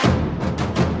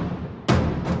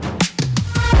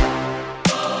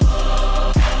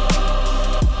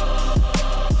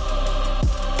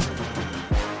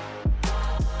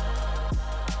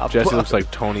Jesse looks like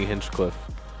Tony Hinchcliffe.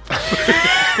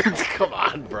 Come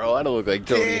on, bro. I don't look like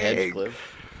Tony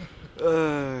Hinchcliffe.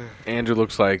 Andrew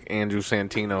looks like Andrew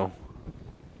Santino.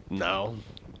 No.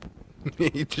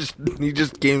 he just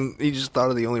thought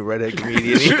of the only redhead comedian.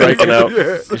 He's striking out.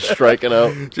 He's striking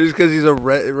out. Just because he's a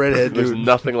redhead There's dude.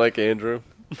 nothing like Andrew.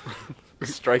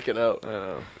 Striking out. I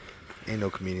know. Ain't no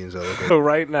comedians out there. So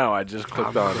right now, I just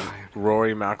clicked on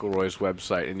Rory McIlroy's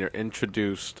website, and you're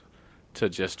introduced to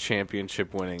just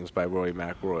championship winnings by Rory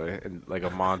McIlroy and like a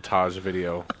montage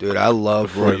video. Dude, I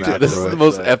love Rory McIlroy. This is the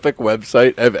most epic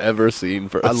website I've ever seen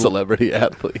for a celebrity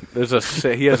athlete. He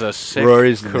has a sick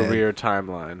Rory's career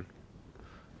timeline.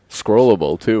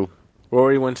 Scrollable too.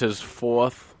 Rory wins his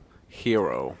 4th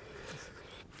Hero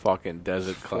fucking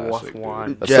Desert Classic.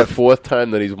 one. That's Jeff. the 4th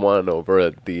time that he's won over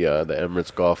at the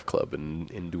Emirates Golf Club in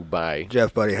Dubai.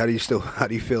 Jeff, buddy, how do you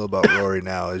feel about Rory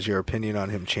now? Has your opinion on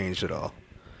him changed at all?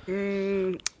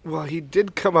 Well, he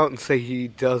did come out and say he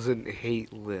doesn't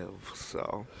hate Liv,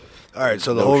 so. All right,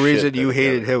 so the No whole shit, reason you that-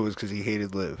 hated him was because he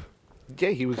hated Liv.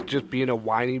 Yeah, he was just being a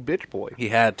whiny bitch boy. He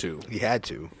had to. He had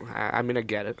to. I mean, I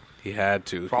get it. He had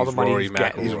to. For all the money Rory he's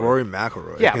getting. He's McIlroy. Rory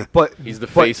McIlroy. Yeah, but He's the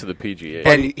face of the PGA.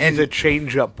 but And- he's a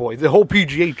change-up boy. The whole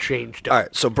PGA changed up. All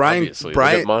right, so Brian, Obviously, look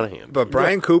at Monahan. but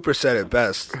Brian Cooper said it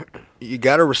best. You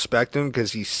got to respect him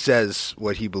because he says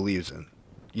what he believes in.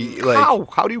 How?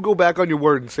 How do you go back on your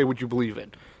word and say what you believe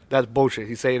in? That's bullshit.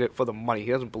 He's saying it for the money.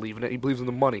 He doesn't believe in it. He believes in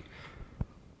the money.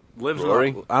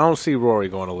 Rory? I don't see Rory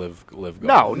going to live golf.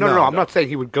 No. No. I'm not saying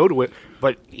he would go to it,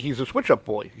 but he's a switch-up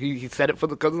boy. He said it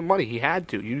because of the money. He had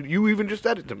to. You even just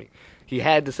said it to me. He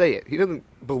had to say it. He doesn't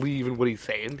believe in what he's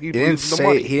saying. He believes in the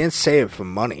money. He didn't say it for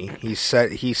money. He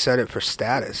said it for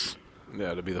status.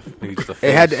 Yeah, to be he's the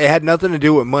face. It had nothing to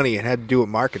do with money. It had to do with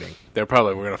marketing. We're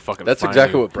gonna fucking. That's find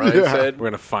exactly you. what Brian said. We're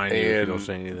gonna find you if you And don't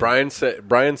say anything.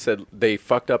 Brian said they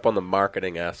fucked up on the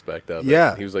marketing aspect of it.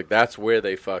 Yeah. He was like, that's where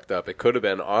they fucked up. It could have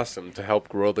been awesome to help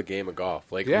grow the game of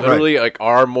golf. Like, Yeah. literally, like,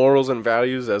 our morals and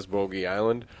values as Bogey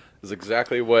Island is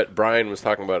exactly what Brian was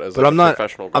talking about as But like, I'm a not-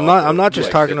 professional I'm golfer. not just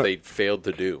like, talking that to- they failed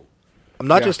to do. I'm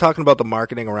not Yeah. just talking about the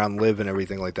marketing around Liv and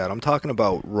everything like that. I'm talking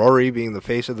about Rory being the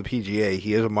face of the PGA.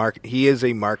 He is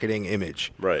a marketing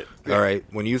image. Right. All right.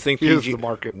 When you think He is the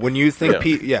market. when you think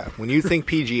Yeah. when you think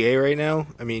PGA right now,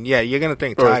 I mean, yeah, you're gonna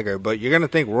think Or- Tiger, but you're gonna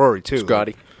think Rory too.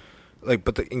 Scotty.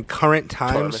 But in current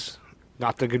times, Thomas.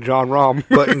 Not thinking John Rahm.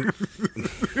 but in,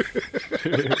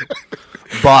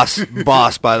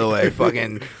 boss, by the way,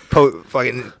 fucking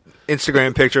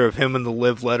Instagram picture of him in the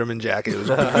Liv Letterman jacket. It was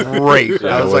great.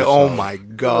 Yeah, I was it like, was. oh my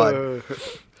god.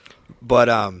 But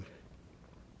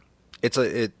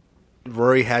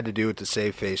Rory had to do it to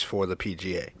save face for the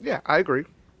PGA. Yeah, I agree.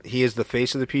 He is the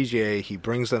face of the PGA. He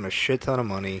brings them a shit ton of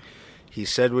money. He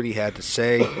said what he had to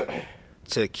say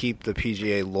to keep the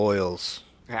PGA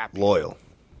Happy. loyal.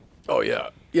 Oh, yeah.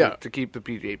 Yeah. To keep the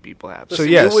PGA people happy. So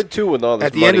Listen, yes, you would too with all this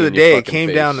at the end of money the in your day, it fucking came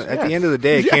face. down. At the end of the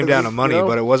day, it came down to money, you know?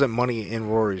 but it wasn't money in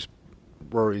Rory's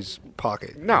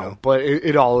pocket. No, you know? but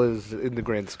it all is in the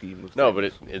grand scheme of No,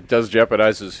 things. but it does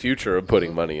jeopardize his future of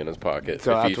putting money in his pocket.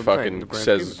 So if he that's what I'm saying, fucking the grand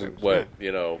says scheme of things, what,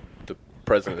 yeah. The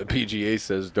president of the PGA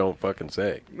says don't fucking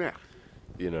say. Yeah.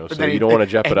 So then you don't want to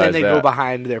jeopardize and then they that. go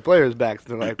behind their players' backs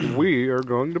and they're like, "We are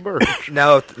going to merge."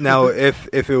 Now,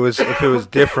 if it was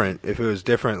different,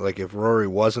 like if Rory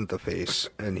wasn't the face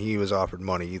and he was offered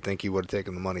money, you think he would have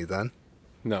taken the money then?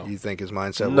 No. You think his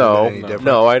mindset would have been any different?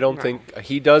 No, I don't think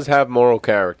he does have moral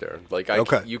character. Like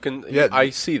Okay. you can, Yeah. I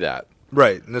see that.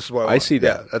 Right, and this is what I see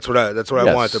that. Yeah, that's what I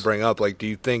Yes. wanted to bring up. Like, do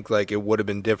you think like it would have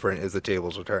been different if the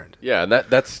tables were turned? Yeah, and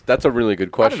that's a really good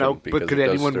I question. don't know, because but could it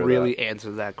does anyone stir really that.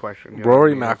 answer that question? You know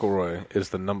Rory what I mean? McIlroy is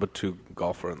the number 2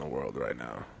 golfer in the world right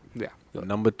now. Yeah. The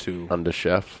number 2 under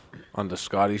Chef? under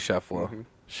Scotty Scheffler,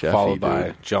 Sheffy, followed by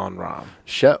dude. John Rahm.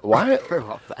 Why? I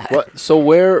love that. What? So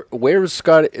where is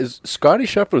Scotty? Is Scotty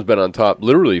Scheffler's been on top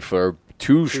literally for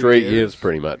 2 straight years,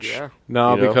 pretty much. Yeah.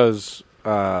 No, You know? because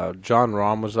John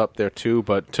Rahm was up there too,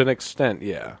 but to an extent,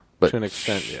 yeah. But to an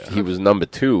extent, yeah. he was number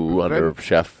 2 under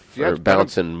Chef, yeah, or it's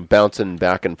better. bouncing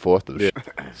back and forth.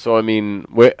 So I mean,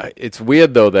 it's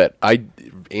weird though that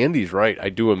Andy's right. I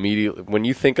do immediately when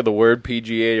you think of the word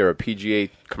PGA or a PGA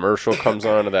commercial comes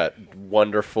on to that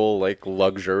wonderful like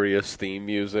luxurious theme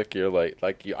music. You're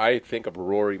I think of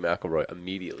Rory McIlroy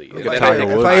immediately. If And I, then hear,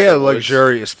 think if of I hear Tiger Woods.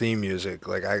 luxurious theme music,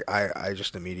 like I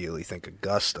just immediately think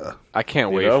Augusta. I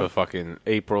can't You wait know? for fucking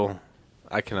April.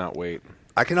 I cannot wait.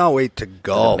 I cannot wait to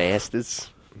golf. The Masters.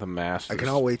 The Masters. I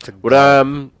cannot wait to. But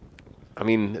I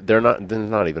mean, there's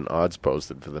not even odds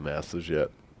posted for the Masters yet.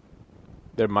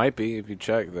 There might be if you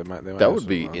check. They might That have would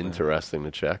be something on there. interesting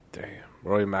to check. Damn.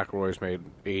 Rory McIlroy's made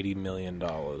 $80 million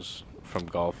from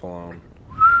golf alone.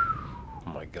 Oh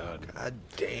my God. God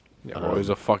damn. Yeah, Roy's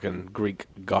a fucking Greek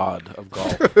god of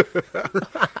golf.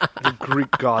 The Greek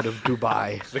god of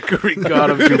Dubai. The Greek god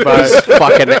of Dubai.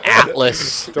 Fucking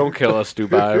Atlas. Don't kill us,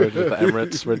 Dubai. We're just the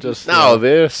Emirates. We're just No,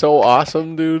 they're so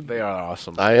awesome, dude. they are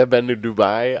awesome. I have been to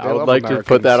Dubai. I would love like to put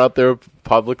Americans. that out there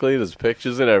publicly. There's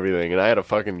pictures and everything, and I had a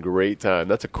fucking great time.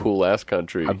 That's a cool ass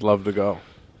country. I'd love to go.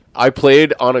 I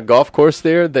played on a golf course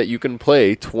there that you can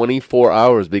play 24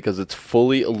 hours because it's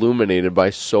fully illuminated by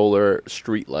solar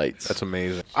street lights. That's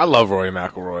amazing. I love Rory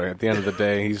McIlroy. At the end of the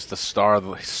day, he's the star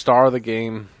of the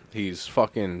game. He's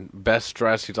fucking best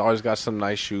dressed. He's always got some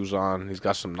nice shoes on. He's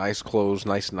got some nice clothes,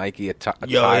 nice Nike attire.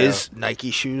 Yo, his Nike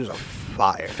shoes are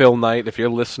fire. Phil Knight, if you're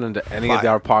listening to any of Fire.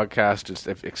 our podcasts, just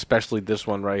especially this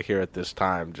one right here at this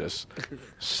time, just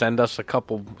send us a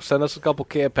couple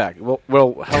care pack. We'll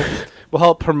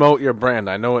help promote your brand.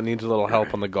 I know it needs a little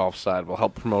help on the golf side. We'll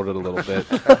help promote it a little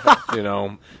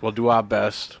bit. We'll do our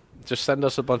best. Just send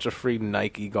us a bunch of free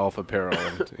Nike golf apparel,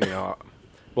 and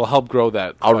we'll help grow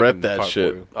that. I'll rep fucking that part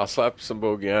shit. for you. I'll slap some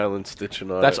Bogey Island stitching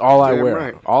on That's it. all I Damn wear.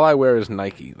 right. All I wear is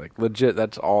Nike. Like legit,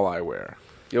 that's all I wear.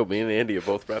 Yo, me and Andy are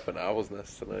both repping Owl's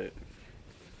Nest tonight.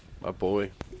 My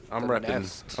boy. I'm The repping.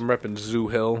 Nest. I'm repping Zoo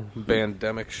Hill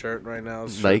Bandemic shirt right now.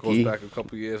 This shirt Nike. goes back a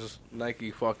couple years.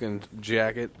 Nike fucking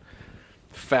jacket.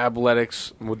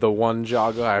 Fabletics with the one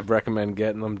jogger. I recommend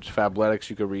getting them. Fabletics,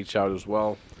 you could reach out as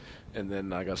well. And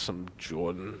then I got some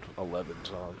Jordan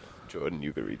 11s on. Jordan,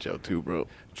 you could reach out too, bro.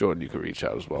 Jordan, you could reach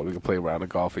out as well. We can play a round of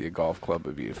golf at your golf club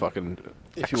if you fucking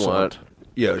If you excellent. want.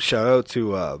 Yo, shout out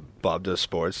to Bob Does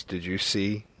Sports. Did you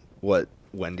see what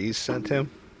Wendy's sent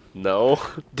him? No.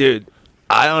 Dude,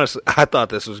 I thought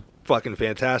this was fucking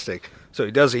fantastic. So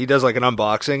he does like an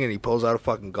unboxing and he pulls out a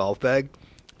fucking golf bag.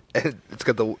 And it's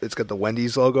got the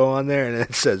Wendy's logo on there, and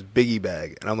it says Biggie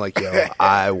Bag. And I'm like, yo,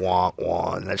 I want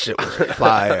one. That shit was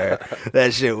fire.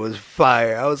 That shit was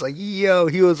fire. I was like, yo.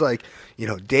 He was like,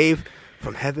 Dave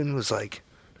from heaven was like,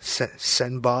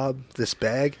 send Bob this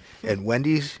bag. And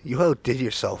Wendy's, you outdid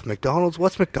yourself. McDonald's,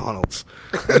 what's McDonald's?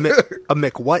 A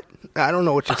McWhat? I don't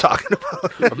know what you're talking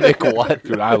about. Mick what?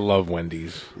 Dude, I love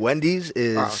Wendy's. Wendy's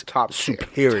is top tier.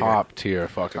 superior. Top tier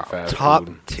fucking fast Top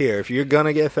food. tier. If you're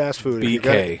gonna get fast food,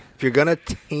 BK. if you're gonna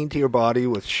taint your body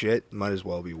with shit, might as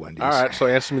well be Wendy's. All right, so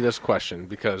answer me this question,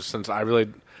 because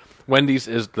Wendy's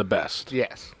is the best.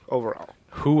 Yes, overall.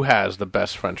 Who has the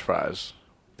best French fries?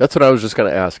 That's what I was just going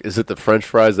to ask. Is it the French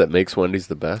fries that makes Wendy's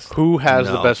the best? Who has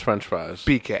the No. best French fries?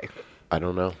 BK. I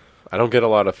don't know. I don't get a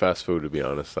lot of fast food, to be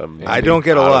honest. I don't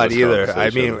get a out of lot this either. I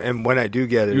conversation. mean, and when I do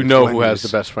get it, You it's know who has Wendy's.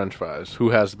 the best French fries? Who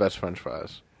has the best French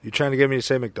fries? You trying to get me to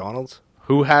say McDonald's?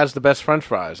 Who has the best French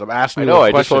fries? I'm asking I you know, a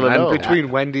I just question. wanna And know.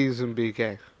 Between Wendy's and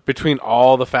BK. between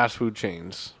all the fast food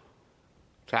chains.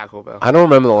 Taco Bell. I don't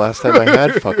remember the last time I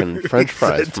had fucking French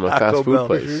fries said from a Taco fast food Bell.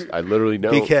 place. I literally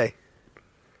don't. BK.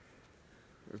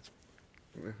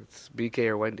 It's BK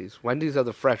or Wendy's. Wendy's are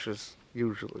the freshest,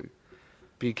 usually.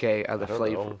 BK are the don't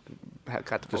flavor.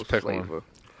 Got the Just most pick one. flavor.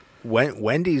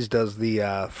 Wendy's does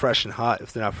the fresh and hot.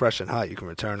 If they're not fresh and hot, you can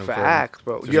return them. Facts,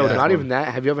 bro. Just Yo, pick not one. even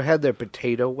that. Have you ever had their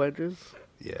potato wedges?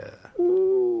 Yeah.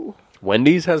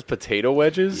 Wendy's has potato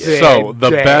wedges? Yeah. So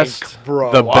the Dang, best,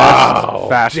 bro. the Wow. best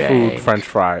fast Dang. food French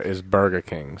fry is Burger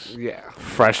King's. Yeah.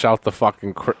 Fresh out the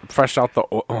fucking, fresh out the.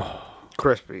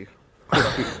 Crispy.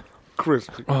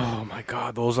 Crispy. Oh my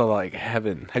god, those are like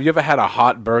heaven. Have you ever had a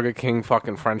hot Burger King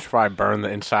fucking French fry burn the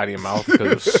inside of your mouth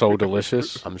because it's so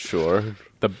delicious? I'm sure.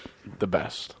 The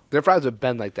best. Their fries have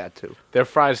been like that, too. Their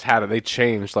fries had it. They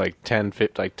changed like 10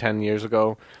 years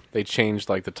ago. They changed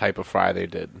like the type of fry they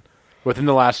did. Within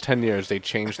the last 10 years, they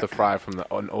changed the fry from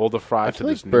an older fry I to feel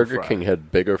this like new Burger fry. King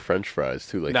had bigger French fries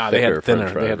too, like Nah, they thicker had thinner.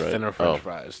 French fries, They had right? thinner French Oh.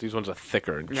 fries. These ones are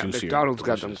thicker and Yeah, juicier. McDonald's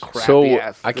got them delicious. crappy So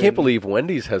ass. I thin- can't believe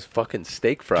Wendy's has fucking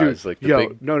steak fries, Dude, like the yo,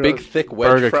 big, no, big thick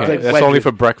wedge Burger fries. King. Like That's wedges. only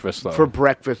for breakfast though. For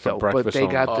breakfast, though. breakfast but they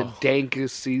only. got Oh. the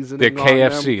dankest seasoning They're on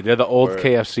KFC. them. They're the old Word.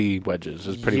 KFC wedges.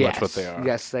 Is pretty yes. much what they are.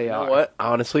 Yes, they You are. know what?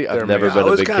 Honestly, I've They're never amazing.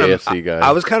 been a big KFC guy. I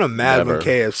was kind of mad when Never.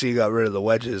 KFC got rid of the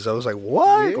wedges. I was like,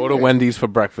 what? Go to Wendy's for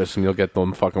breakfast and you'll get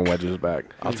them fucking wedges back.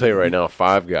 I'll tell you right now,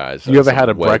 Five Guys. You has ever had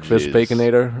a some breakfast wedges.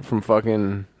 baconator from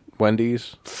fucking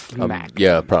Wendy's? Smack.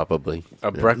 Yeah, probably. No,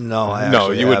 I No,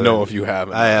 actually you would haven't. know if you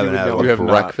haven't. I haven't You would had know. one. You have not.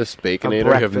 Breakfast A baconator?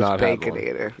 breakfast not had one.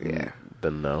 baconator. Yeah.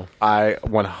 Then no. I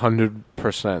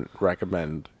 100%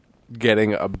 recommend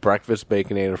getting a breakfast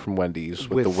baconator from Wendy's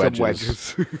with, the some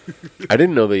wedges. I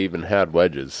didn't know they even had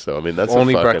wedges. So I mean, that's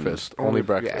Only a fucking, breakfast. Only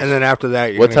breakfast. And then after that,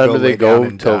 you're What gonna time do they lay down go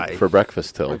and till die. for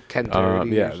breakfast till? Like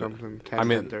 10:30 yeah. or something. 10, I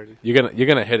mean, 10:30. you're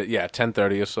gonna hit it. Yeah,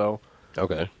 10:30 or so.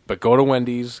 Okay. But go to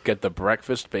Wendy's, get the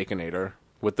breakfast baconator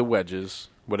with the wedges,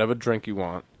 whatever drink you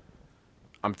want.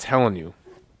 I'm telling you,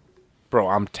 Bro,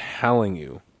 I'm telling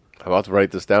you. I'm about to write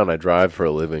this down. I drive for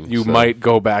a living. You might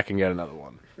go back and get another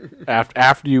one.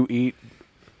 After you eat,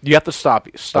 you have to stop.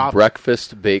 A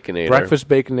breakfast Baconator. Breakfast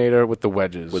Baconator with the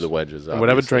wedges. With the wedges, And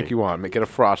whatever obviously. drink you want. Get a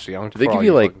Frosty. I don't Do they give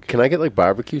you, like, can I get, like,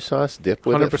 barbecue sauce dip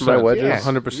with it for my wedges? Yeah,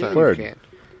 100%. Word. You can.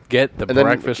 Get the And then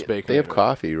breakfast Baconator. They have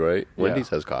coffee, right? Yeah. Wendy's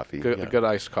has coffee. Good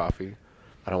iced coffee.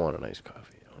 I don't want an iced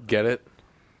coffee. Get it.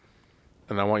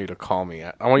 And I want you to call me.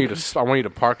 I want you to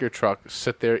park your truck,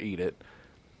 sit there, eat it.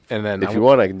 And then If you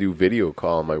want, I can do video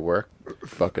call on my work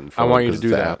fucking phone. I want you to 'cause do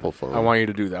it's that. an Apple phone. I want you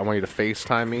to do that. I want you to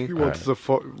FaceTime me. He wants the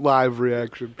live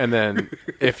reaction. And then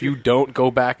if you don't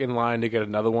go back in line to get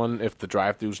another one, if the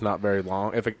drive-thru's not very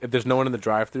long, if there's no one in the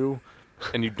drive-thru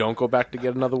and you don't go back to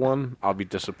get another one, I'll be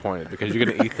disappointed because you're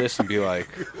going to eat this and be like,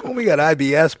 Oh, we got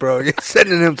IBS, bro. You're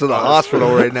sending him to the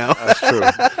hospital right now. that's true.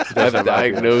 I have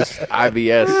diagnosed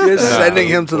IBS. You're sending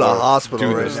him to the hospital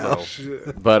Do right this, now.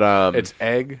 though. But It's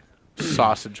egg,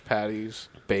 sausage patties,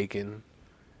 bacon.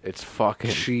 It's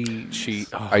fucking cheese.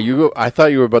 Oh. are you? I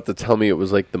thought you were about to tell me it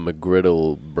was like the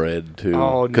McGriddle bread too.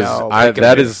 Oh, no.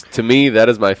 That is to me that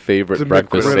is my favorite The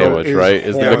breakfast McGriddle sandwich. is Right?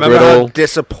 Is the horrible. Remember how McGriddle?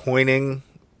 disappointing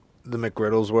the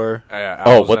McGriddles were?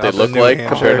 Oh, what they up in look New like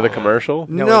Hampshire. compared to the commercial?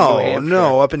 No, No, in New Hampshire.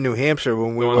 no, up in New Hampshire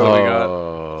when we The were, ones that we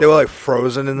Oh. they were like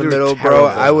frozen in the They were middle, terrible. bro.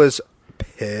 I was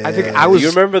pissed. I think I Do was. you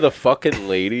remember the fucking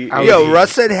lady? Yo,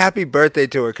 Russ said happy birthday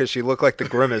to her because she looked like the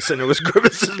Grimace, and it was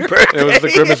Grimace's birthday. It was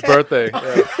the Grimace birthday.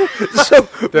 So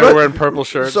They were wearing purple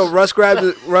shirts. So Russ grabbed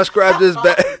his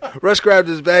bag. Russ grabbed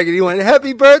his bag and he went,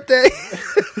 "Happy birthday!"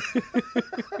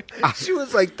 She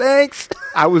was like, "Thanks."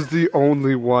 I was the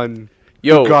only one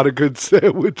Yo, who got a good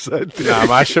sandwich that day. Nah,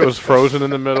 my shit was frozen in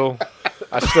the middle.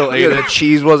 I still ate Yeah, the it.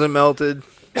 cheese wasn't melted.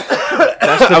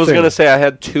 I was gonna say I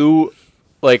had two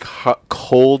like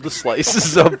cold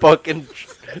slices of fucking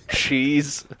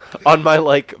cheese on my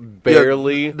like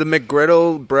barely. The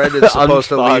McGriddle bread is supposed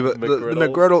to leave Unthawed the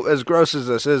McGriddle. McGriddle, as gross as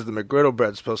this is, the McGriddle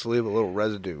bread's supposed to leave a little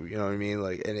residue. You know what I mean?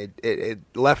 Like, and it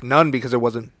left none because it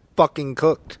wasn't fucking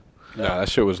cooked. No, that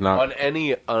shit was not.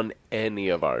 on any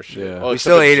of our shit. Yeah. Oh, We except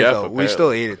still for ate it Jeff, though. We apparently.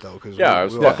 still ate it though because Yeah, I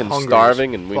was fucking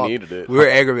starving and we needed it. We were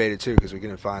aggravated too because we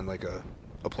couldn't find like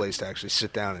a place to actually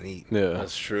sit down and eat. Yeah.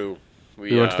 That's true.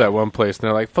 We went to that one place and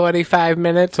they're like 45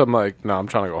 minutes. I'm like, no, I'm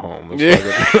trying to go home. Let's Yeah.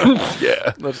 fucking-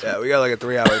 Yeah. Yeah, we got like a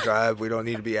 3-hour drive. We don't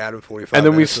need to be adding 45. And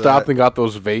then we minutes to stopped that. and got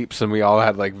those vapes, and we all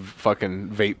had like fucking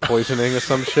vape poisoning or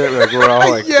some shit. Like we're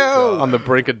all like Yo. on the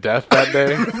brink of death that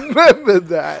day. Remember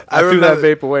that? I threw that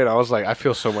remember- vape away, and I was like, I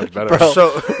feel so much better. Bro, So-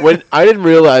 when I didn't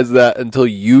realize that until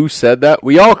you said that,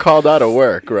 we all called out of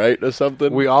work, right, or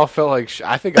something. We all felt like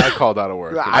I think I called out of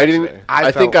work. the I next didn't. day.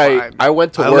 I think felt fine. I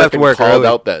went to I work left and work called early.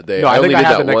 out that day. No, I think only I did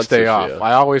had that the next once day this off. year.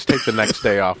 I always take the next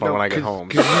day off No, when I get 'cause- home.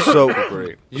 'cause So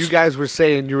Great. You guys were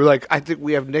saying, you were like, I think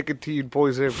we have nicotine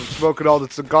poisoning from smoking all the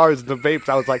cigars and the vapes.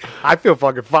 I was like, I feel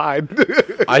fucking fine.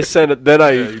 I sent it. Then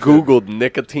I Googled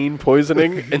nicotine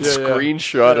poisoning and Yeah, yeah.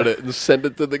 screenshotted it and sent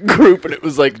it to the group, and it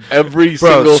was like every Bro,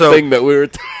 single so- thing that we were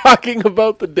talking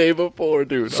about the day before,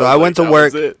 dude. So was I went like, to that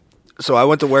was work- it. So I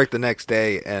went to work the next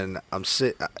day, and I'm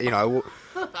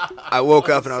I woke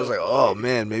up and I was like, "Oh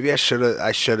man, maybe I should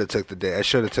have took the day. I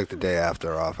should have took the day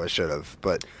after off. I should have."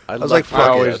 But I was like, left "Fuck I it."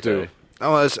 always do. I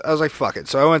was like, "Fuck it."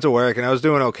 So I went to work and I was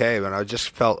doing okay, but I just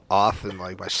felt off and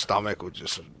like my stomach was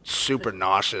just super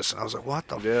nauseous, and I was like, "What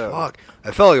the Yeah. fuck?"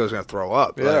 I felt like I was gonna throw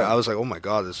up. Like, Yeah. I was like, "Oh my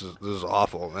god, this is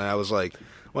awful." And I was like,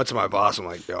 went to my boss. I'm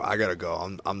like, "Yo, I gotta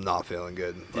go. I'm not feeling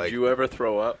good." Like, Did you ever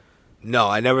throw up? no,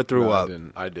 I never threw No, I up.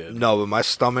 didn't. I did. No, but my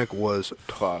stomach was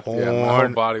Fucked. torn Yeah, my whole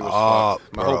body was up,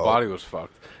 fucked. My bro. whole body was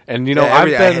fucked. And you know, Yeah, I've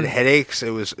I been had headaches.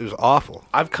 It was awful.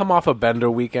 I've come off a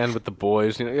bender weekend with the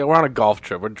boys. You know, we're on a golf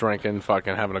trip. We're drinking,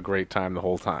 fucking having a great time the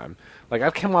whole time. Like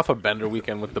I've come off a bender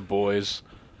weekend with the boys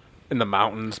in the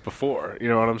mountains before. You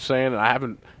know what I'm saying? And I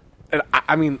haven't. And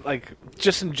I mean, like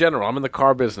just in general, I'm in the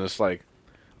car business. Like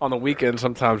on the weekend,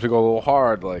 sometimes we go a little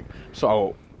hard. Like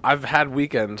so, I've had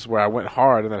weekends where I went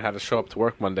hard and then had to show up to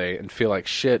work Monday and feel like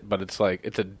shit. But it's like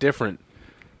it's a different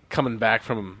coming back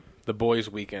from the boys'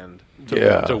 weekend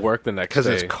to work the next Because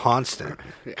day. it's constant.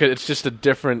 'Cause it's just a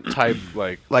different type,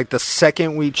 Like the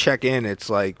second we check in,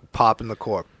 it's like popping the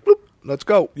cork. Bloop, let's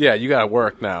go. yeah, you got to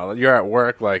work now. You're at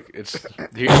work, like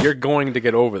you're going to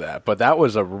get over that. But that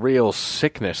was a real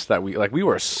sickness that we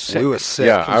were sick. We were sick.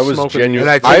 Yeah, I was smoking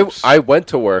genuinely. music. I went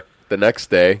to work the next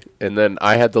day, and then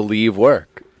I had to leave work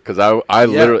because I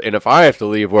literally. And if I have to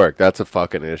leave work, that's a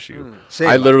fucking issue. Same.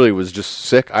 I literally was just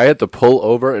sick. I had to pull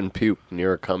over and puke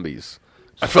near a Cumbies.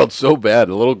 I felt so bad.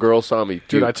 A little girl saw me puke.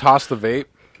 Dude, I tossed the vape.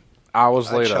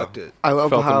 Hours I later, chucked it. I love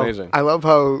Felt how amazing. I love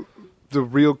how the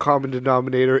real common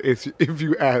denominator is if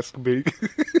you ask me.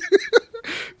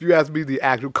 you ask me, the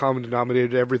actual common denominator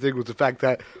to everything was the fact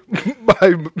that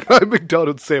my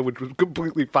McDonald's sandwich was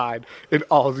completely fine and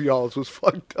all of y'all's was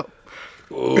fucked up.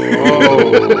 Oh,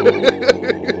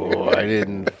 I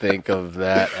didn't think of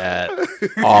that at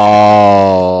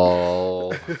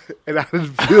all. And I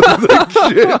didn't feel like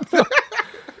shit.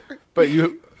 But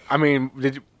you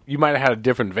might have had a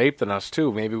different vape than us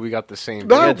too. Maybe we got the same.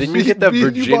 No, Yeah, didn't you get that me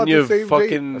and you bought the Virginia same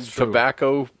fucking That's true.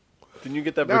 tobacco? Didn't you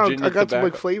get that No, Virginia I got tobacco? some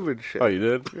like flavored shit. Oh, you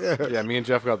did? Yeah, me and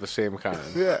Jeff got the same kind.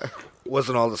 Yeah.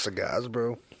 Wasn't all the cigars,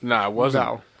 bro? Nah, it wasn't.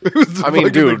 No. It was the I mean,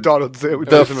 fucking dude, McDonald's sandwich.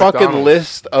 The was a fucking McDonald's.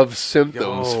 list of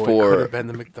symptoms Yo, it could for. have been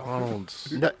the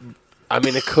McDonald's. No, I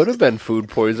mean, it could have been food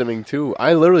poisoning too.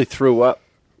 I literally threw up,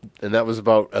 and that was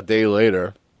about a day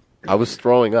later. I was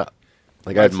throwing up.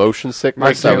 Like I had motion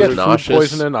sickness. I You was get food nauseous.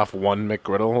 poisoning off one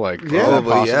McGriddle, like Yeah.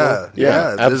 Probably, possible?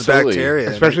 yeah. There's absolutely. bacteria.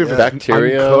 in it, Especially if yeah. it's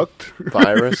Bacteria, uncooked.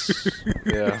 virus,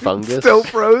 Yeah. fungus. Still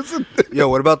frozen. Yo,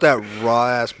 what about that raw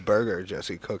ass burger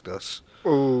Jesse cooked us?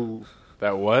 Ooh.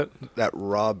 That what? That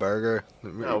raw burger.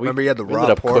 Remember, we you had the ended raw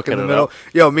up pork in cooking the it middle. up.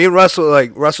 Yo, me and Russ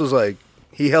was like,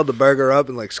 he held the burger up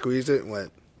and like squeezed it and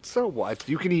went. So what?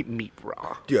 You can eat meat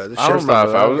raw. Yeah, this I don't shit's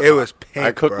remember not- that. It was pink.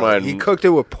 I cooked bro. mine- He cooked it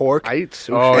with pork. I eat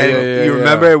sushi. Oh, and yeah, you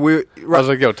remember we I was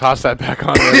like, yo, toss that back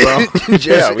on there, bro. Jesse,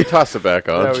 Yeah, we tossed it back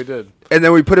on. Yeah, we did. and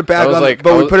then we put it back I was on. like-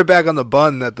 But I we was- put it back on the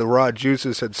bun that the raw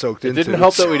juices had soaked It into. didn't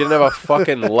help that we didn't have a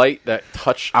fucking light that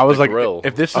touched I was the like, grill.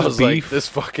 if this I is was like, beef- this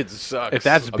fucking sucks. If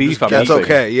that's I'm beef, just I'm That's eating.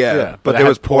 okay, yeah. But it there had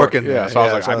was pork in there. Yeah, so I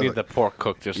was like, so I need the pork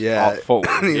cooked just Yeah. all full.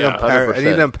 I need, Yeah, them I 100%.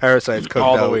 need them parasites cooked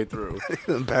all out. the way through.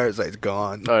 Them parasites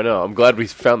gone. I know. I'm glad we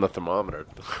found the thermometer.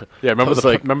 Yeah, remember I was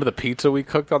like- remember the pizza we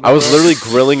cooked on the I was grill? literally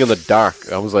grilling in the dark.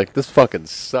 I was like, this fucking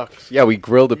sucks. Yeah, we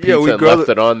grilled the pizza Yeah, we and grilled left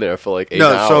it on there for like 8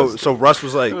 No, hours. so Russ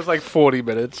was like, It was like 40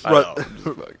 minutes. I know.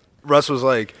 Russ was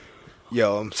like,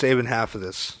 yo, I'm saving half of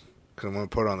this because I'm gonna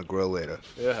put it on the grill later.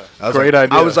 Yeah. I was Great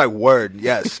like, idea. I was like, word,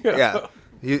 yes, yeah,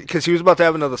 because he was about to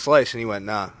have another slice and he went,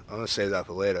 nah, I'm gonna save that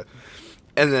for later.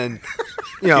 And then,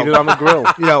 you Eat it know, on the grill.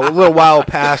 a little while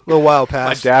passed.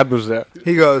 My dad was there.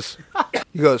 He goes,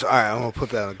 all right, I'm gonna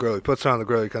put that on the grill. He puts it on the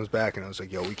grill. He comes back and I was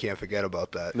like, yo, we can't forget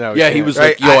about that. No, Yeah, we he can't. was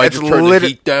Right, like, yo, I it's just turned the lit-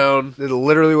 heat down. That's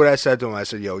literally what I said to him. I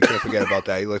said, yo, we can't forget about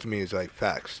that. He looked at me. He was like,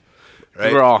 facts.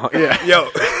 Right? We're all, yeah. Yo,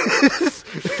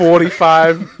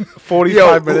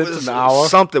 45 minutes, an hour.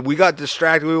 Something. We got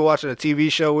distracted. We were watching a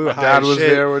TV show. We were My high dad as was shit.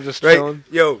 there. We're just Right? chilling.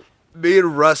 Yo, me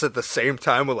and Russ at the same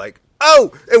time were like,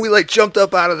 oh! And we like jumped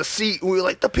up out of the seat. And we were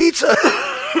like, the pizza!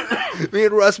 Me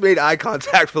and Russ made eye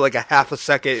contact for like a half a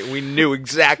second. And we knew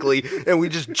exactly. And we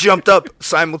just jumped up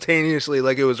simultaneously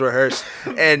like it was rehearsed.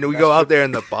 And we go out there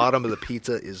and the bottom of the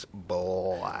pizza is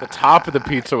black. The top of the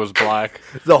pizza was black.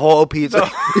 The whole pizza.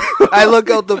 I look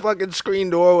out the fucking screen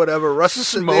door or whatever. Russ is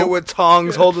sitting there Smoke. with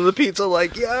tongs holding the pizza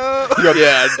like, yo.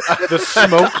 Yeah, The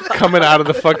smoke coming out of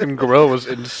the fucking grill was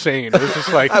insane. It was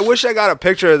just like, I wish I got a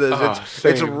picture of this. Oh,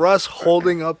 It's same. Russ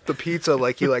holding up the pizza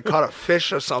like he like caught a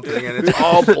fish or something, and it's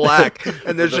all black,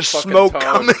 and there's The just fucking smoke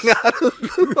tongs. coming out of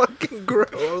the fucking grill.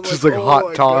 I was Just like oh hot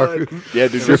my tar. God. yeah,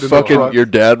 dude, It your was in the fucking truck. your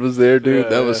dad was there, dude. Yeah,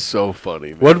 that yeah. was so funny.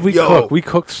 Man. what did we Yo. cook? We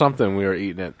cooked something. We were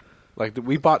eating it. Like,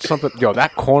 we bought something. Yo,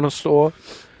 that corner store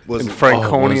Was in it-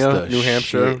 Franconia, was the New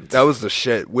Hampshire. shit. That was the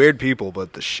shit. Weird people,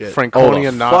 but the shit. Oh, Franconia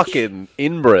the Notch. fucking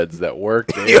inbreds that work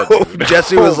there. Yo, dude.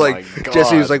 Jesse was Oh like, my God.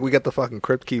 Jesse was like, we got the fucking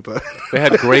crypt keeper. They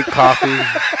had great coffee,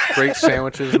 great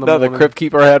sandwiches in the no, the morning. crypt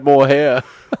keeper had more hair.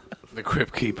 The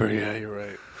crypt keeper, yeah, you're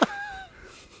right.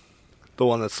 The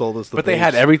one that sold us the. But they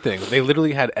had base. everything. They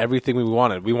literally had everything we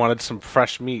wanted. We wanted some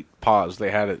fresh meat. Pause.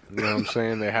 They had it. You know what I'm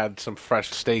saying? They had some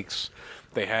fresh steaks.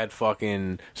 They had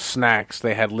fucking snacks.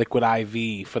 They had liquid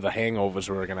IV for the hangovers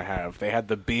we were gonna have. They had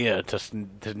the beer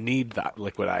to need that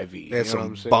liquid IV. They had you know what some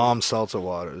I'm saying? bomb seltzer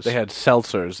waters. They had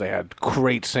seltzers. They had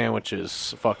great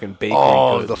sandwiches. Fucking bacon.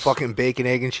 oh, the goods. fucking bacon,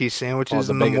 egg, and cheese sandwiches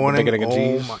the in bacon- the the morning. bacon, egg, and Oh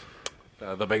cheese. my-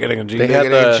 The bacon and cheese. They had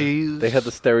Bacon, egg, the cheese. they had the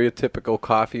stereotypical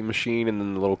coffee machine and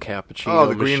then the little cappuccino. Oh,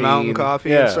 the Green machine. Mountain coffee.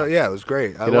 Yeah, And so, yeah, it was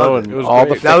great. I you know, loved and it. It was all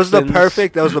great. the That was the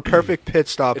fixins. perfect pit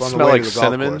stop It on the smelled way like to the golf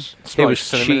cinnamon. course. It It smelled was like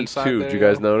cinnamon cheap inside too. there, Did you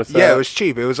guys yo. notice that? Yeah, it was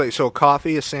cheap. It was like so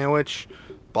coffee, a sandwich,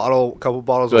 couple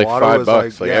bottles like of water was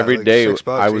 $5. Like yeah, every like day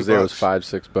 $6, I was there, it was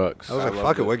 $8. $5-6. I was like, loved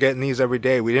fuck it, it. we're getting these every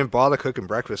day. We didn't bother cooking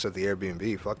breakfast at the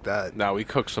Airbnb. Fuck that. No, we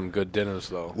cooked some good dinners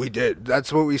though. We did.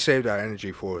 That's what we saved our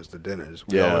energy for, is the dinners.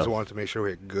 We Yeah. always wanted to make sure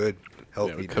we had good,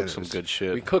 healthy Yeah, we cooked dinners. some good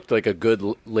shit. We cooked like a good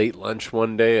late lunch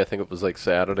one day. I think it was like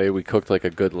Saturday. We cooked like a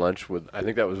good lunch with. I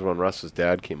think that was when Russ's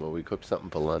dad came over. We cooked something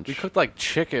for lunch. We cooked like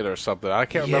chicken or something. I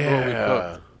can't remember what we Yeah.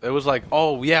 cooked. It was like,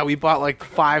 oh yeah, we bought like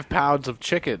 5 pounds of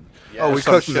chicken. Oh, we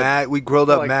Some cooked shit. mad. We grilled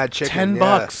up Like mad chicken.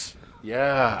 $10. Yeah.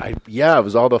 It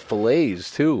was all the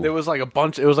fillets too. It was like a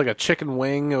bunch. It was like a chicken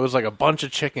wing. It was like a bunch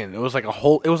of chicken. It was like a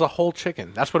whole. It was a whole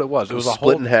chicken. That's what it was. It was a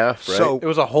split whole in half, right? So- It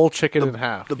was a whole chicken in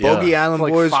half. The Bogey Island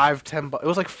like boys. $5-10. It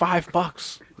was like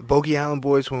 $5. The Bogey Island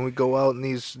boys, when we go out in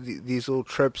these little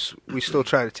trips, we still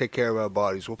try to take care of our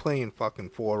bodies. We're playing fucking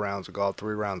 4 rounds of golf,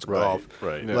 3 rounds of golf.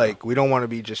 Right. Yeah. Like, we don't want to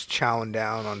be just chowing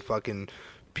down on fucking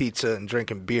pizza and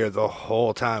drinking beer the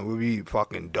whole time. We'd be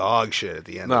fucking dog shit at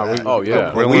the end of that. But we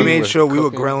Grilling, made sure we were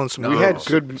cooking. grilling some We had meals.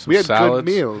 good salads.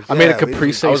 meals. I made a Yeah,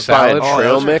 caprese I was salad. buying Oh,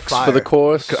 trail those are mix for the fire.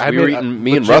 course. I We were made a eating.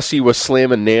 Me and legit- Rusty was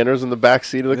slamming nanners in the back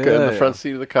seat of the in the Yeah. front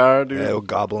seat of the car, dude. Yeah, we're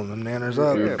gobbling them nanners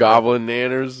up. We were gobbling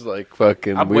nanners like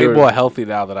fucking. I'm way more healthy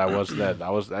now than I was then.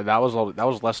 That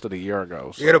was less than a year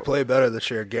ago. So. You're gonna play better this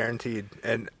year, guaranteed.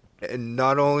 And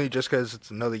not only just because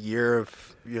it's another year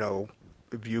of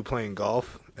of you playing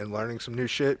golf and learning some new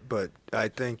shit, but I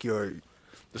think the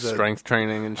strength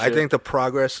training and shit. I think the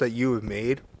progress that you have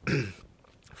made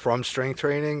from strength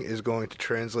training is going to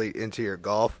translate into your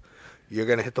golf. You're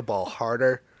gonna hit the ball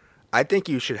harder. I think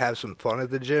you should have some fun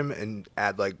at the gym and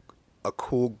add like a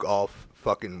cool golf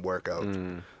fucking workout.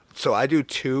 So I do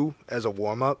 2 as a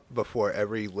warm up before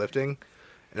every lifting.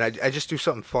 And I just do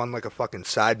something fun like a fucking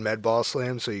side med ball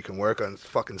slam so you can work on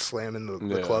fucking slamming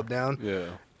the club down. Yeah.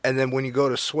 And then when you go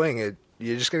to swing it,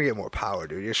 you're just going to get more power,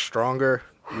 dude. You're stronger.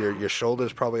 Your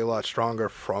shoulder's probably a lot stronger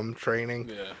from training.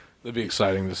 Yeah. It'd be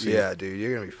exciting to see. Yeah, dude.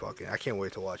 You're going to be fucking... I can't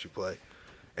wait to watch you play.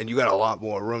 And you got a lot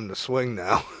more room to swing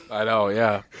now. I know,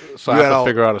 yeah. So You I have got to a-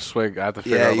 figure out a swing. I have to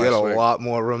figure Yeah, out you my got swing. a lot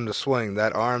more room to swing.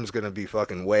 That arm's going to be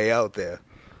fucking way out there.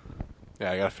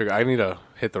 Yeah, I got to figure... I need to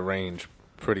hit the range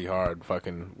pretty hard.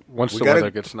 Fucking... Once We the gotta-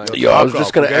 weather gets nice. Yo, I was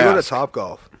just gonna We gotta go to ask. Top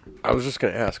Golf. I was just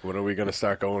gonna ask, when are we gonna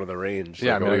start going to the range?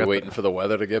 Yeah, Like, I mean, are I we got waiting the- for the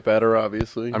weather to get better?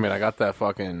 Obviously. I mean, I got that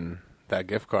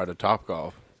gift card to Top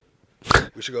Golf.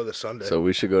 We should go this Sunday. so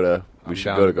we should go to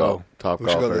down go to to golf. go. Top we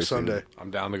golf should go very this soon. Sunday.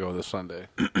 I'm down to go this Sunday.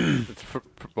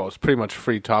 It's pretty much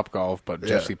free Top Golf, but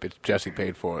Yeah. Jesse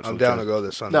paid for it. I'm down to go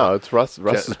this Sunday. No, it's Russ.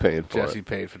 Russ is paying for Jesse it.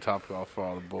 paid for Top Golf for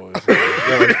all the boys.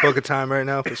 Yeah, let's book a time right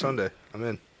now for Sunday. I'm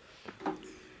in.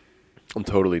 I'm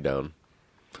totally down.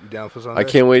 You down for Sunday? I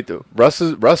can't wait to. Russ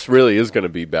really is going to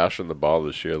be bashing the ball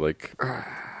this year. Like,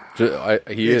 he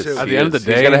Me is. too. At He the end of is.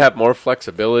 the He's day- going to have more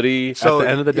flexibility. So, At the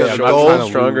end of the day, yeah, I'm the not goal- trying to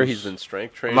stronger. lose. He's been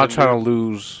strength I'm training. not trying to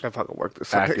lose I fucking work this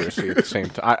Sunday. accuracy at the same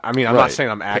time. I mean, I'm Right. not saying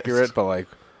I'm accurate, but like,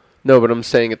 No, but I'm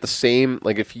saying at the same,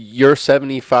 like if you're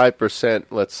 75%,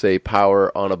 let's say,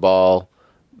 power on a ball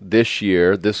this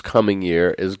year, this coming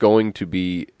year, is going to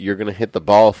be, you're going to hit the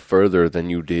ball further than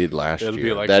you did last it'll year.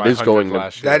 be like that is 500 going to,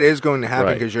 last year. That is going to happen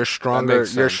Right. because you're That stronger.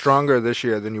 makes You're sense. stronger this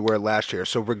year than you were last year.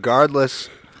 So regardless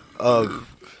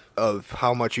of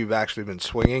how much you've actually been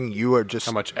swinging, you are just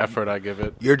how much effort I give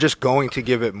it. you're just going to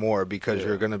give it more because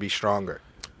you're going to be stronger.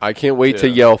 I can't wait to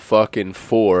Yeah. yell fucking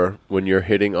 4 when you're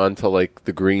hitting onto like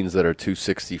the greens that are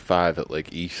 265 at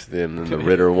like Easton and the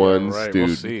Ritter Yeah, ones, right, dude.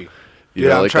 We'll see. You Dude,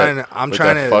 know, I'm like trying that, to- I'm like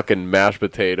trying that to- fucking mashed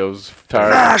potatoes. Tart.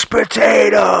 Mashed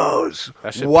potatoes.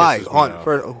 That shit Why? pisses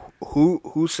me off.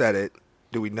 Who said it?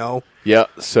 Do we know? Yeah,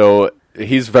 so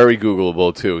he's very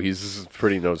Googleable too. He's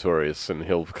pretty notorious, and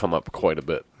he'll come up quite a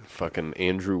bit. Fucking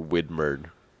Andrew Widmer.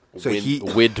 So he-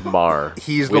 Widmar.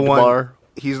 He's the Widmar. one.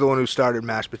 He's the one who started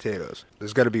mashed potatoes.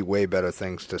 There's got to be way better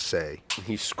things to say.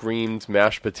 He screamed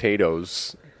mashed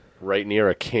potatoes right near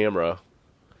a camera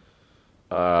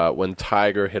when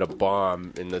Tiger hit a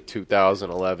bomb in the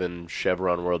 2011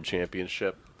 Chevron World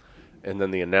Championship. And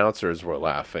then the announcers were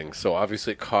laughing. So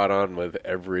obviously it caught on with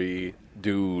every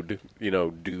dude,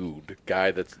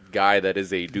 guy that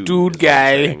is a dude. Dude is what I'm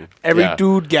guy. saying. Every Yeah.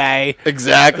 dude guy.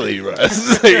 Exactly,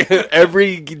 Russ.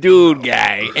 Every dude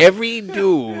guy. Every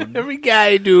dude. Every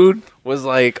guy, dude. Was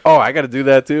like, oh, I got to do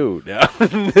that too. Yeah.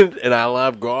 And I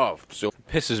love golf. So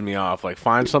Pisses me off. Like,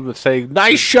 find something to say,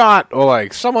 nice shot, or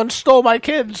like, someone stole my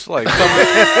kids. Like,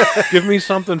 give me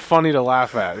something funny to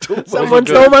laugh at. someone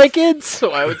stole my kids. So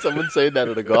why would someone say that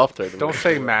at a golf tournament? Don't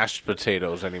say mashed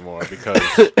potatoes anymore because,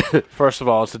 first of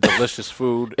all, it's a delicious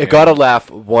food. It and got a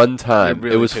laugh one time. It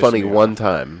really It was pissed funny me one off.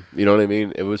 time. You know what I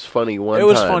mean? It was funny one time.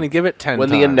 It was funny. Give it 10 when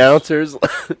times. the announcers,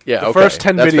 yeah, The okay, first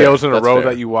 10 that's videos fair, in a that's row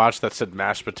fair. that you watched that said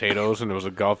mashed potatoes and it was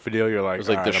a golf video, you're like, It was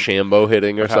like "All the right, Shambo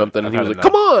hitting or I've had- something, I've and he had was like,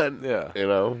 enough." "Come on!" Yeah. You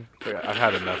know, I've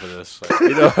had enough of this. Like, you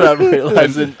know what I'm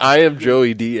realizing? I am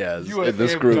Joey Diaz in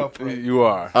this group. you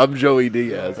are. I'm Joey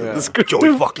Diaz in Yeah. this group.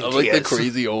 Joey fucking I'm like the Diaz.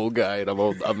 crazy old guy, and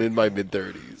I'm in my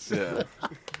mid-30s. Yeah.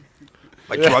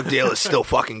 My drug deal is still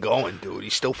fucking going, dude.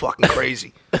 He's still fucking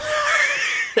crazy.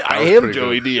 I was am pretty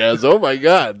Joey Diaz. Oh my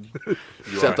god!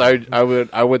 Except are. I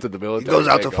went to the He military. goes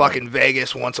out to thank God. fucking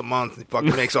Vegas once a month. He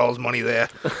fucking makes all his money there.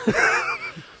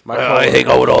 I hang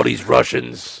out with all these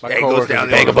Russians. My he goes down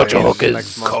there bang a bunch of next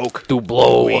hookers. month. Coke. Do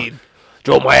blow. Weed.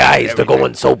 Joe, my eyes, Everything. they're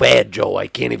going so bad, Joe. I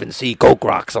can't even see Coke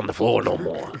rocks on the floor no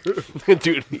more.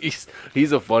 Dude,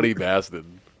 he's a funny bastard.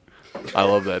 I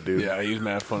love that dude. Yeah, he's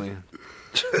mad funny.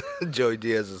 Joey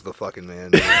Diaz is the fucking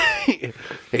man.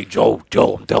 Hey, Joe,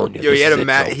 I'm telling you. Yo, he this had is a it,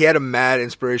 mad, Joe. he had a mad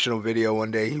inspirational video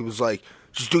one day. He was like,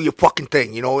 "Just do your fucking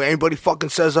thing, you know. Anybody fucking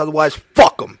says otherwise,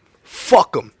 fuck them,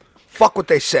 fuck them, fuck what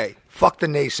they say, fuck the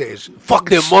naysayers, fuck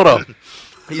their mother."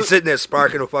 He's sitting there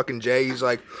sparking a fucking J. He's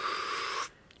like,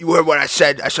 "You heard what I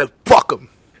said? I said fuck them.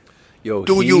 Yo,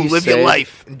 Do he you live your said-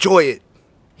 life? Enjoy it."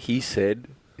 He said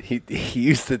he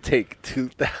used to take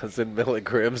 2,000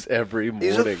 milligrams every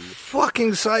He's morning. a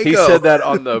fucking psycho. He said that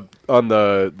on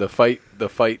the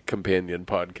fight companion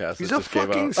podcast. He's that a just came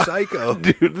fucking out. psycho.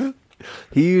 Dude.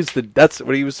 He used to. That's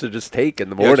what he used to just take in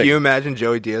the Yo, morning. can you imagine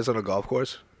Joey Diaz on a golf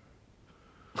course?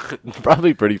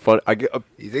 Probably pretty fun.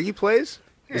 You think he plays?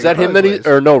 Yeah, Is that him? probably That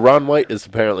plays. or no? Ron White is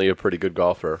apparently a pretty good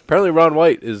golfer. Apparently, Ron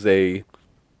White is a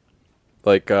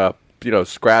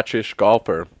scratchish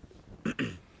golfer.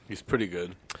 He's pretty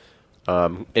good.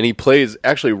 And he plays.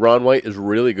 Actually, Ron White is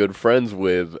really good friends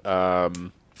with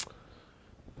one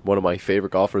of my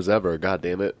favorite golfers ever. God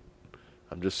damn it!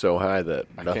 I'm just so high that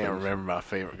I nothing. can't remember my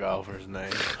favorite golfer's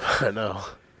name. I know.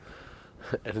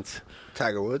 And it's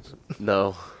Tiger Woods?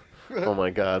 no. Oh my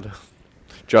God,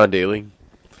 John Daly.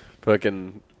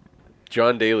 Fucking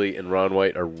John Daly and Ron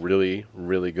White are really,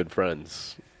 really good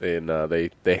friends. And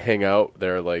they hang out.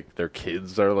 They're like their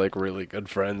kids are like really good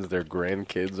friends. Their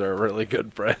grandkids are really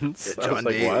good friends. I was John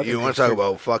like, Daly. what? You want to talk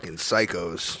about fucking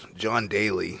psychos? John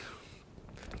Daly.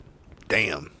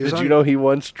 Damn. Did you know he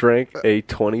once drank a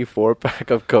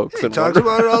 24-pack of Cokes He and talks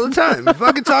about it all the time. He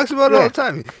fucking talks about it all the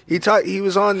time. He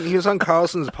was on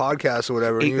Carlson's podcast or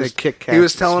whatever. And Eating he was a Kit Kat, he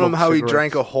was telling him smoked how he cigarettes.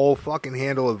 drank a whole fucking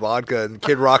handle of vodka, and the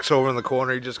kid rocks over in the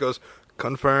corner. He just goes,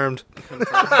 "Confirmed."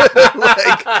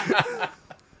 Like,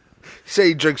 say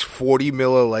he drinks 40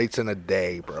 Miller Lights in a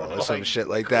day, bro, or some shit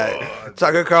like that.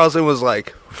 Tucker Carlson was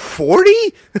like, 40?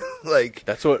 Like,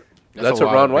 That's what That's a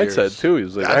lot Ron of White said beers. too. He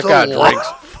was like, That's that a guy lot drinks.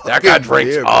 of That guy fucking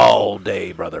drinks beer, bro. all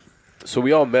day, brother. So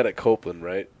we all met at Copeland,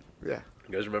 right? Yeah.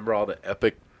 You guys remember all the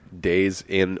epic days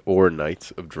and or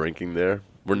nights of drinking there?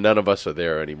 Where none of us are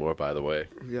there anymore, by the way.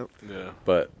 Yep. Yeah.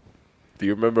 But do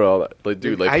you remember all that? Like,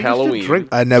 dude, like I used to Halloween. drink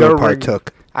I never during-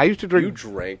 partook. I used to drink. You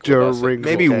drank with us. during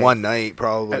Maybe okay. one night,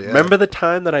 probably. Yeah. Remember the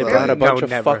time that I brought a No, bunch of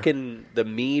never. fucking the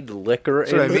mead liquor?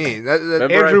 That's what I in? mean.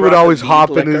 Remember I Andrew would brought always the hop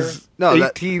mead in liquor? his No,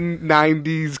 that-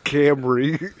 1890s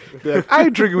Camry. Like, I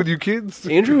ain't drinking with you kids.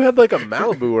 Andrew had like a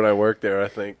Malibu when I worked there, I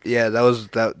think. Yeah, that was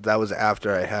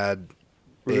after I had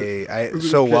Was the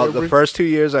Camry? first 2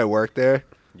 years I worked there,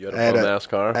 You had I had a a-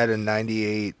 NASCAR? I had a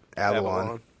 98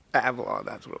 Avalon. Avalon,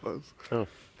 that's what it was. Oh,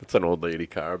 that's an old lady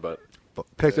car, but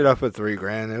Picked it up for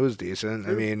 $3,000. It was decent.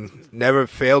 I mean, never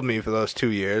failed me for those 2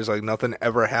 years. Like nothing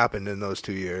ever happened in those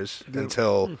 2 years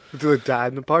until Until it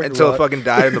died in the parking it lot. fucking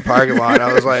died in the parking lot.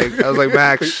 I was like,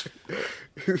 Max,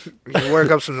 you can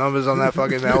work up some numbers on that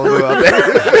fucking Malibu out there.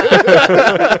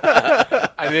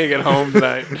 I didn't get home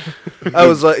tonight. I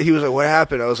was like, he was like, what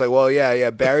happened? I was like, well, yeah.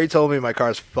 Barry told me my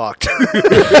car's fucked.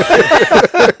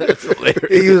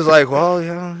 He was like, well,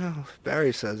 yeah,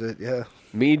 Barry says it, yeah.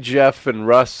 me, Jeff, and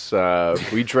Russ,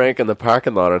 we drank in the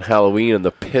parking lot on Halloween in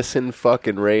the pissin'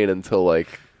 fucking rain until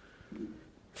like,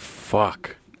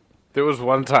 fuck, There was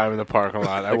one time in the parking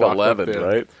lot. I like walked 11, up there.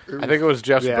 right? I think it was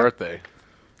Jeff's Yeah. birthday.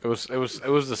 It was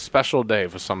a special day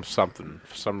for some reason.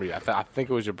 I think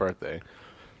it was your birthday,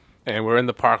 and we're in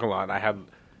the parking lot.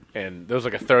 And there was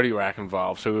like a 30 rack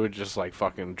involved, so we were just like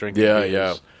fucking drinking. Yeah, beers.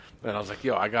 yeah. And I was like,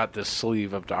 yo, I got this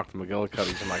sleeve of Dr.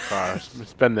 McGillicuddy's in my car.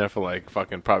 It's been there for like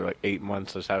fucking probably like 8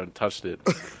 months. I just haven't touched it.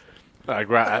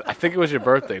 I think it was your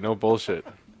birthday. No bullshit.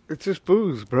 It's just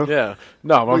booze, bro. Yeah.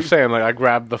 No, but I'm saying like I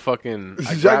grabbed the fucking. I You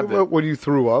talking grabbed about it. when you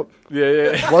threw up?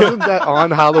 Yeah. Wasn't that on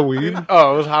Halloween?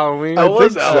 Oh, it was Halloween. It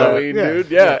was think so. Halloween, Yeah.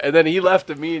 dude. Yeah. And then he left,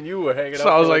 and me and you were hanging out. So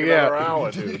I was for like, another yeah.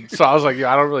 hour, dude. So I was like,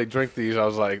 yeah, I don't really drink these. I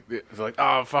was like,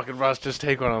 oh, fucking Russ, just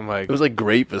take one. I'm like, It was like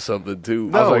grape or something too.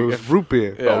 I was No, like, it was root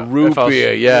beer. yeah, root if I was-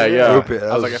 beer. Yeah. Root beer,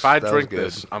 that I was like, if I that drink was good.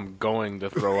 this, I'm going to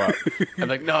throw up. And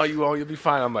like, no, you won't. You'll be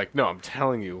fine. I'm like, no, I'm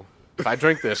telling you, if I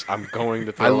drink this, I'm going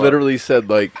to throw I up. literally said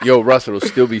like, "Yo, Russ, it'll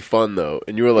still be fun though,"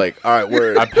 and you were like, "All right,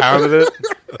 word." I pounded it.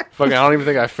 Fucking, I don't even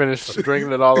think I finished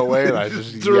drinking it all the way, and I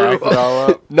just yacked it all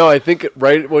up. No, I think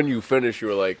right when you finished, you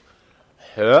were like,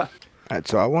 "Huh?" All right,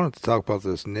 so I wanted to talk about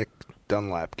this Nick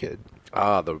Dunlap kid.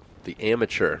 Ah, the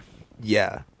amateur.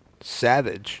 Yeah,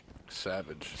 savage.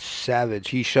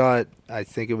 He shot. I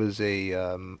think it was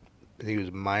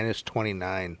minus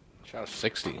 29. Shot a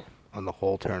 60. on the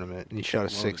whole tournament, and he shot a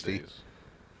 60.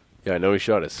 Yeah, I know he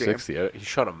shot a 60. He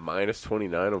shot a minus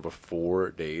 29 over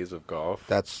 4 days of golf.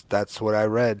 That's what I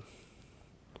read.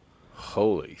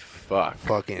 Holy fuck.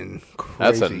 Fucking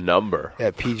crazy. That's a number.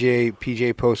 Yeah,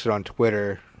 PGA posted on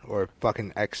Twitter, or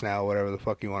fucking X now, whatever the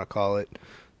fuck you want to call it.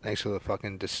 Thanks for the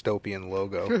fucking dystopian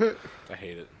logo. I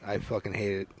hate it. I fucking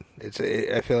hate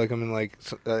it. I feel like I'm in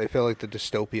I feel like the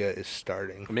dystopia is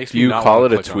starting. It Do you call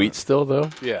it a tweet still, though?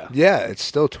 Yeah. Yeah, it's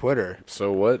still Twitter.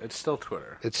 So what? It's still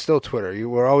Twitter. It's still Twitter.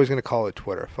 We're always going to call it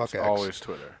Twitter. Fuck It's X. always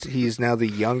Twitter. He's now the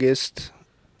youngest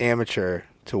amateur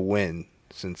to win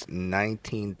since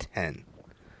 1910.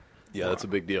 Yeah, that's a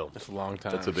big deal. That's a long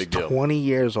time. That's a big deal. 20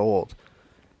 years old.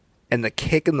 And the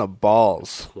kick in the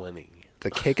balls. 20. The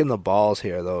kick in the balls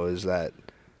here, though, is that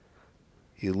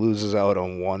he loses out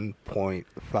on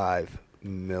 $1.5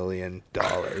 million.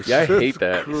 Yeah, I hate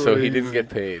that. So he didn't get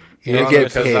paid. He didn't get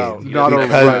because paid out.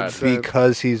 Not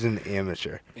because he's an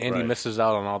amateur. And he Right. misses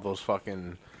out on all those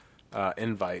fucking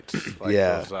invites. Like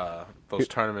Yeah. those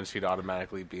tournaments he'd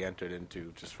automatically be entered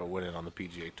into just for winning on the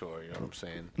PGA Tour. You know what I'm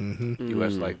saying? Mm-hmm. He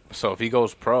was so if he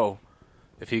goes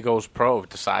pro,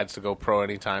 decides to go pro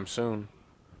anytime soon,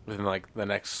 within like the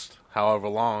next however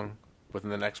long, within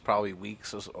the next probably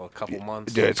weeks or a couple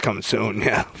months, Dude, it's coming soon.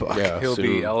 Yeah. Fuck. Yeah. he'll be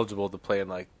soon. eligible to play in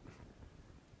like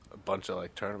a bunch of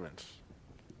like tournaments.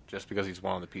 Just because he's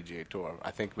won on the PGA Tour.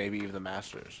 I think maybe even the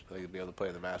Masters. I think he'll be able to play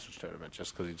in the Masters tournament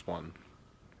just because he's won.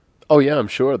 Oh, yeah, I'm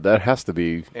sure. That has to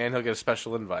be. And he'll get a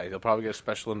special invite. He'll probably get a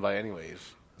special invite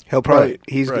anyways. He'll probably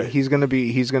Right. he's gonna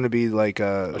be like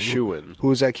A shoo-in. Who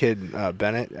was that kid?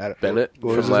 Bennett. Bennett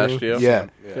What was from his last name? year? Yeah.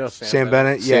 Yeah. Sam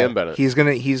Bennett. Yeah. Sam Bennett.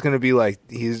 He's gonna be like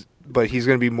he's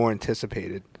gonna be more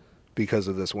anticipated because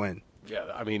of this win. Yeah,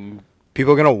 I mean,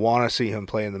 People are gonna want to see him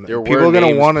play in the. There People were are gonna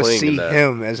names want to playing see in that.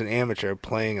 him as an amateur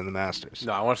playing in the Masters.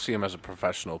 No, I want to see him as a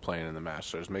professional playing in the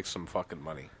Masters. Make some fucking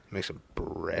money. Make some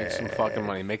bread. Make some fucking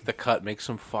money. Make the cut. Make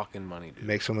some fucking money, dude.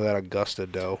 Make some of that Augusta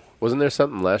dough. wasn't there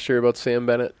something last year about Sam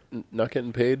Bennett not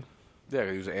getting paid? Yeah,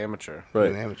 'cause he was an amateur.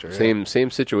 Right. An amateur, yeah. Same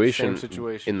situation. Same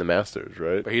situation. In the Masters,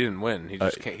 right? But he didn't win. He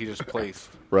just placed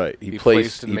Right. He He placed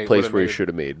placed. and He made- placed would've where he made- should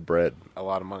have made bread. a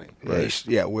lot of money. Yeah, Missed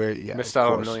of out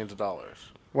on course. millions of dollars.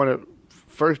 One of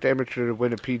first amateur to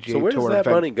win a PGA So where Tour does that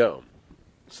event money go?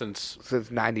 Since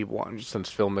since '91.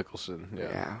 Phil Mickelson. Yeah.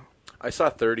 Yeah. I saw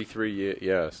 33 years.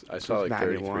 Yes, I saw like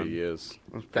 91. 33 years.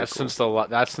 That's since the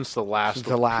last Since the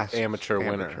last amateur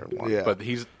winner. one. Yeah. But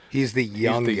he's the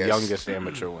youngest. the youngest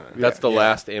amateur winner. That's the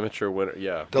last amateur winner.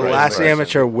 Yeah. The Right, last right.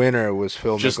 amateur winner was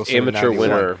Phil Just Mickelson. in amateur 91.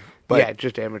 winner. But, yeah,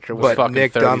 just amateur. but fucking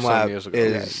Nick 30-some Dunlap years ago.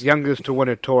 is youngest to win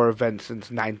a tour event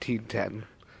since 1910.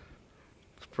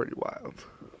 It's pretty wild.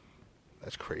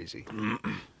 that's crazy.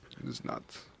 It's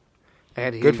nuts.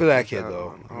 And Good for that kid,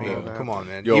 though. I mean, that. come on,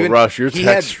 man. Yo, Even- Russ, your he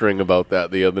text had- string about that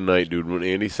the other night, dude. When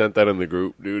Andy sent that in the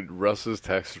group, dude, Russ's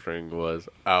text string was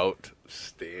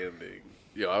outstanding.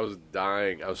 Yo, I was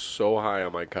dying. I was so high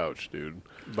on my couch, dude.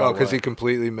 Oh, because he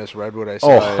completely misread what I said.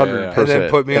 Oh, 100%. And then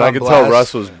put me and on I could blast. tell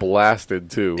Russ was blasted,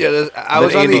 too. Yeah, I And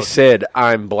was then on Andy the. said,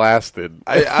 I'm blasted.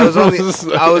 I was on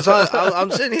the. I was on. I'm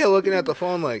sitting here looking at the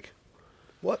phone like,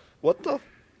 what? What the?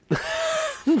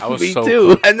 I was Me so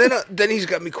too. And then he's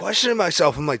got me questioning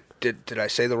myself. I'm like, did I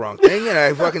say the wrong thing? And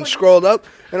I fucking scrolled up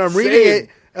and I'm reading Same. it.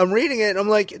 I'm reading it and I'm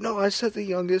like, no, I said the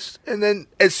youngest. And then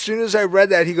as soon as I read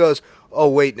that, he goes, oh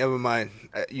wait, never mind.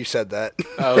 You said that.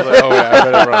 I was like, oh yeah, I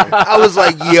read it wrong. I was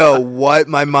like, yo, what?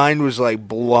 My mind was like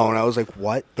blown. I was like,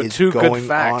 what But is two going good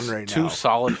facts, on right two now?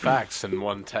 solid facts in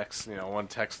one text, one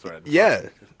text thread. Yeah.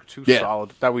 Two Yeah.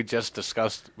 solid that we just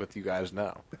discussed with you guys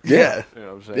now. Yeah. You know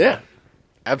what I'm saying? Yeah.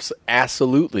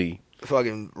 Absolutely.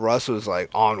 Fucking Russ was like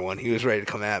on one. He was ready to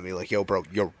come at me like, yo, bro,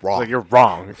 you're wrong. Like you're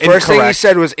wrong. First thing he Incorrect.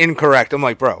 said was incorrect. I'm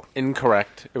like, bro.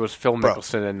 Incorrect. It was Phil Bro.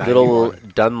 Mickelson in 91. Little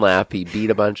Dunlap, he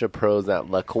beat a bunch of pros at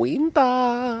La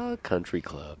Quinta Country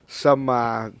Club. Some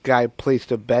guy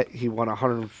placed a bet. He won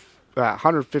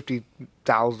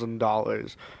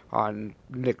 $150,000 on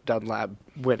Nick Dunlap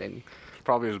winning.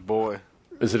 Probably his boy.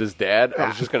 Is it his dad? I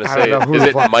was just going to I don't say, know who is it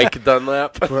it was. Mike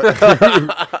Dunlap?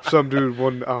 Some dude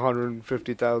won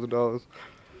 $150,000.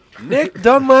 Nick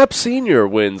Dunlap Sr.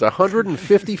 wins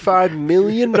 $155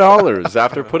 million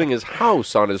after putting his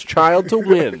house on his child to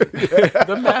win.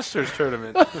 The Masters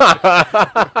tournament.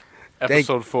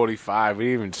 Episode 45. We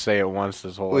didn't even say it once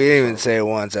this whole We didn't even episode. say it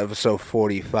once. Episode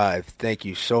 45. Thank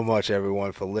you so much,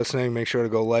 everyone, for listening. Make sure to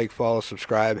go like, follow,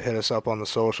 subscribe, hit us up on the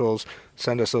socials,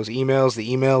 send us those emails.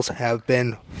 The emails have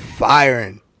been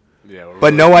firing. Yeah, we're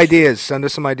But really no ideas. Send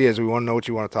us some ideas. We want to know what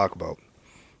you want to talk about.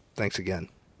 Thanks again.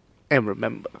 And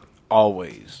remember,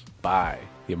 always buy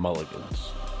your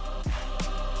mulligans.